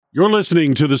You're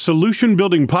listening to the Solution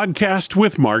Building Podcast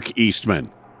with Mark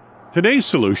Eastman. Today's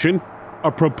solution,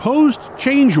 a proposed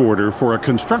change order for a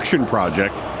construction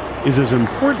project, is as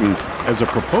important as a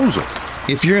proposal.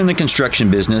 If you're in the construction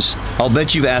business, I'll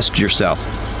bet you've asked yourself,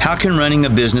 how can running a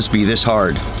business be this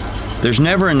hard? There's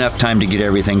never enough time to get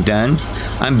everything done.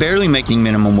 I'm barely making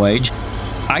minimum wage.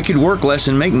 I could work less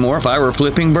and make more if I were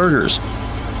flipping burgers.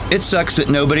 It sucks that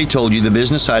nobody told you the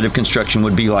business side of construction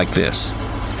would be like this.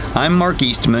 I'm Mark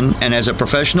Eastman, and as a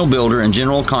professional builder and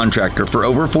general contractor for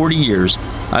over 40 years,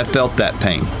 I've felt that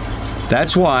pain.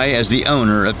 That's why, as the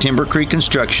owner of Timber Creek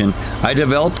Construction, I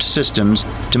developed systems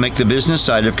to make the business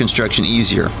side of construction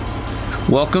easier.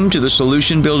 Welcome to the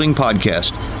Solution Building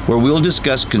Podcast, where we'll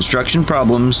discuss construction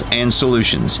problems and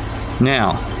solutions.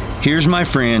 Now, here's my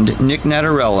friend Nick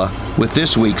Natarella with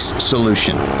this week's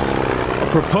solution. A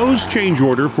proposed change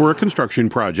order for a construction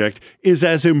project is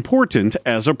as important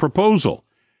as a proposal.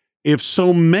 If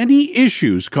so many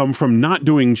issues come from not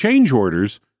doing change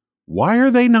orders, why are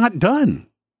they not done?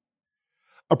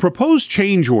 A proposed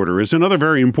change order is another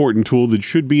very important tool that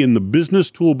should be in the business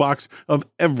toolbox of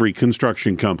every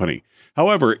construction company.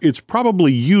 However, it's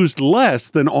probably used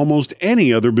less than almost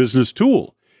any other business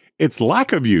tool. Its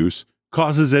lack of use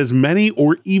causes as many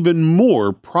or even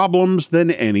more problems than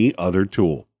any other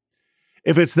tool.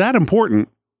 If it's that important,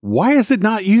 why is it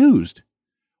not used?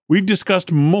 We've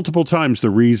discussed multiple times the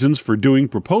reasons for doing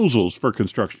proposals for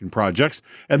construction projects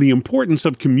and the importance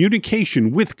of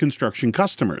communication with construction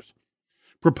customers.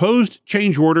 Proposed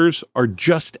change orders are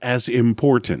just as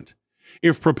important.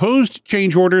 If proposed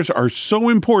change orders are so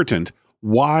important,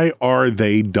 why are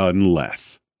they done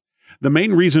less? The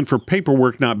main reason for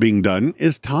paperwork not being done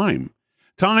is time.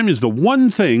 Time is the one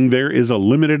thing there is a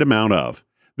limited amount of.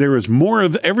 There is more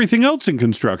of everything else in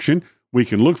construction. We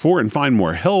can look for and find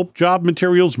more help, job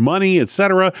materials, money,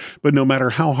 etc., but no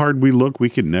matter how hard we look, we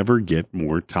can never get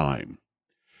more time.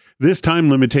 This time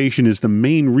limitation is the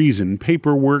main reason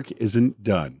paperwork isn't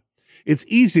done. It's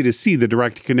easy to see the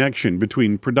direct connection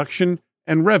between production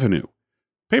and revenue.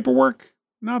 Paperwork,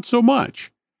 not so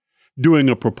much. Doing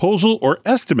a proposal or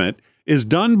estimate is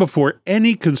done before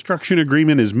any construction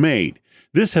agreement is made.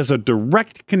 This has a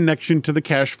direct connection to the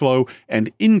cash flow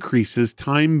and increases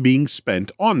time being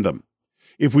spent on them.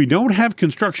 If we don't have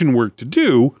construction work to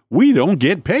do, we don't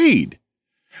get paid.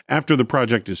 After the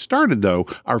project is started, though,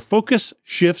 our focus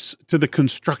shifts to the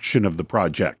construction of the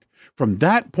project. From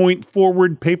that point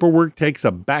forward, paperwork takes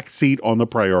a backseat on the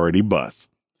priority bus.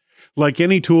 Like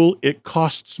any tool, it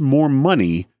costs more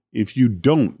money if you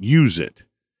don't use it.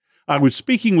 I was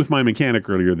speaking with my mechanic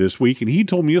earlier this week, and he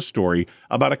told me a story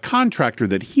about a contractor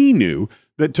that he knew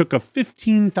that took a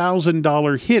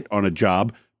 $15,000 hit on a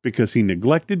job because he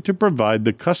neglected to provide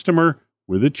the customer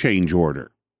with a change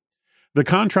order. The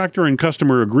contractor and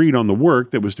customer agreed on the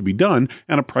work that was to be done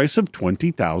at a price of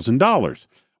 $20,000.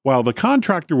 While the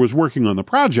contractor was working on the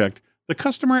project, the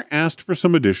customer asked for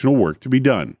some additional work to be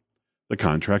done. The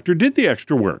contractor did the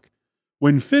extra work.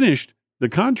 When finished, the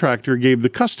contractor gave the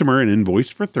customer an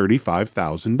invoice for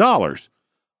 $35,000.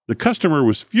 The customer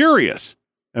was furious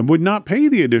and would not pay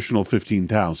the additional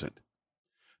 $15,000.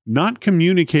 Not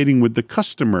communicating with the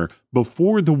customer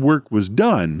before the work was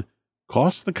done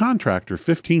cost the contractor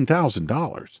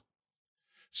 $15,000.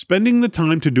 Spending the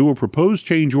time to do a proposed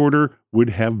change order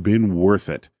would have been worth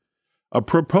it. A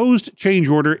proposed change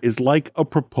order is like a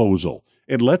proposal.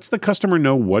 It lets the customer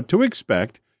know what to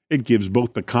expect. It gives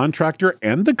both the contractor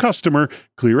and the customer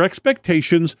clear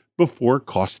expectations before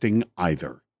costing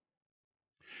either.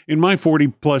 In my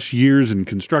 40-plus years in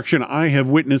construction, I have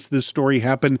witnessed this story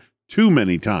happen too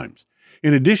many times.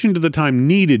 In addition to the time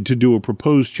needed to do a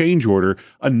proposed change order,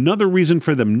 another reason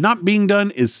for them not being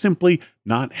done is simply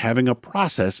not having a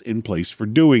process in place for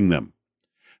doing them.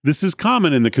 This is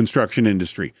common in the construction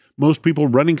industry. Most people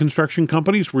running construction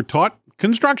companies were taught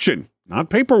construction, not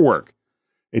paperwork.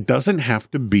 It doesn't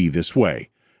have to be this way.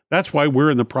 That's why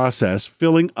we're in the process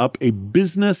filling up a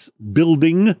business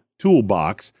building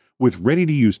toolbox with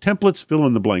ready-to-use templates,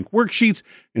 fill-in-the-blank worksheets,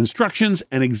 instructions,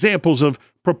 and examples of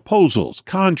proposals,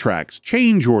 contracts,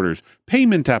 change orders,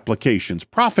 payment applications,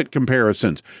 profit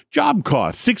comparisons, job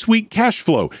costs, 6-week cash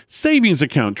flow, savings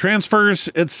account transfers,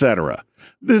 etc.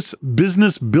 This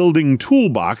business building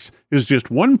toolbox is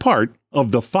just one part of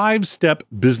the 5-step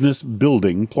business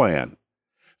building plan.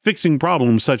 Fixing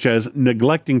problems such as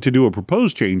neglecting to do a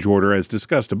proposed change order, as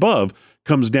discussed above,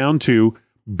 comes down to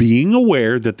being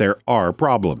aware that there are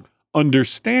problems,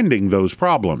 understanding those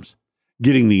problems,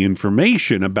 getting the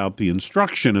information about the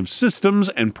instruction of systems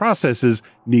and processes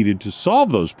needed to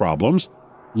solve those problems,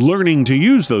 learning to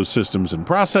use those systems and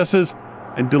processes,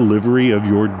 and delivery of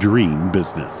your dream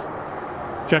business.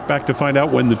 Check back to find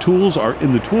out when the tools are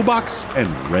in the toolbox and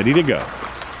ready to go.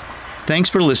 Thanks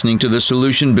for listening to the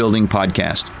Solution Building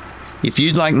Podcast. If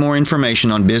you'd like more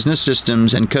information on business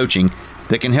systems and coaching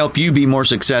that can help you be more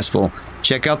successful,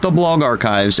 check out the blog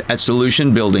archives at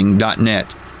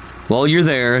solutionbuilding.net. While you're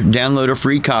there, download a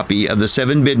free copy of the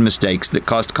 7 bid mistakes that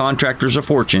cost contractors a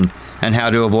fortune and how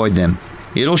to avoid them.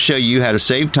 It'll show you how to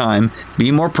save time,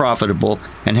 be more profitable,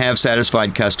 and have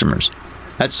satisfied customers.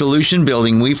 At Solution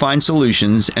Building, we find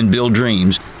solutions and build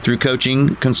dreams through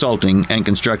coaching, consulting, and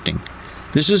constructing.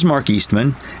 This is Mark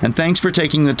Eastman, and thanks for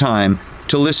taking the time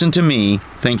to listen to me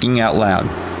thinking out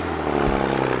loud.